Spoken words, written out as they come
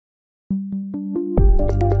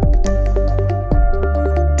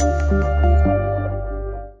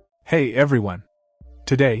Hey everyone!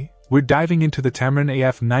 Today, we're diving into the Tamron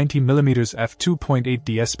AF 90mm f2.8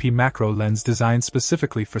 DSP macro lens designed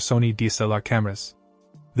specifically for Sony DSLR cameras.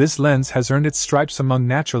 This lens has earned its stripes among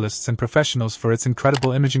naturalists and professionals for its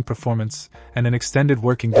incredible imaging performance and an extended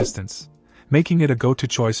working distance, making it a go-to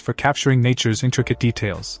choice for capturing nature's intricate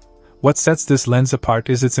details. What sets this lens apart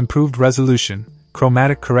is its improved resolution,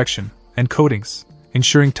 chromatic correction, and coatings,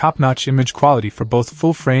 ensuring top-notch image quality for both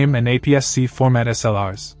full-frame and APS-C format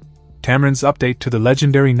SLRs. Tamron's update to the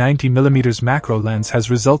legendary 90mm macro lens has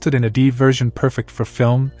resulted in a D version perfect for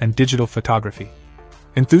film and digital photography.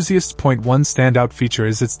 Enthusiasts' point one standout feature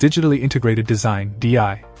is its digitally integrated design,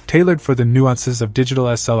 DI, tailored for the nuances of digital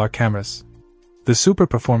SLR cameras. The Super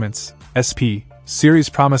Performance SP series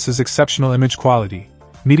promises exceptional image quality,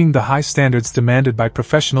 meeting the high standards demanded by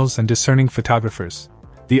professionals and discerning photographers.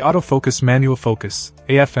 The autofocus manual focus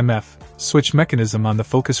AFMF switch mechanism on the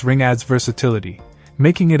focus ring adds versatility,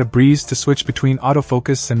 making it a breeze to switch between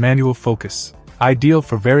autofocus and manual focus, ideal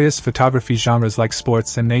for various photography genres like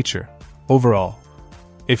sports and nature. Overall,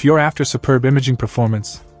 if you're after superb imaging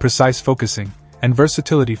performance, precise focusing, and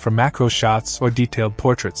versatility for macro shots or detailed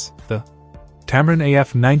portraits, the Tamron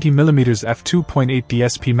AF 90mm f2.8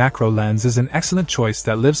 DSP macro lens is an excellent choice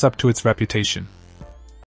that lives up to its reputation.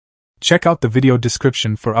 Check out the video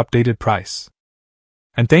description for updated price.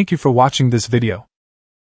 And thank you for watching this video.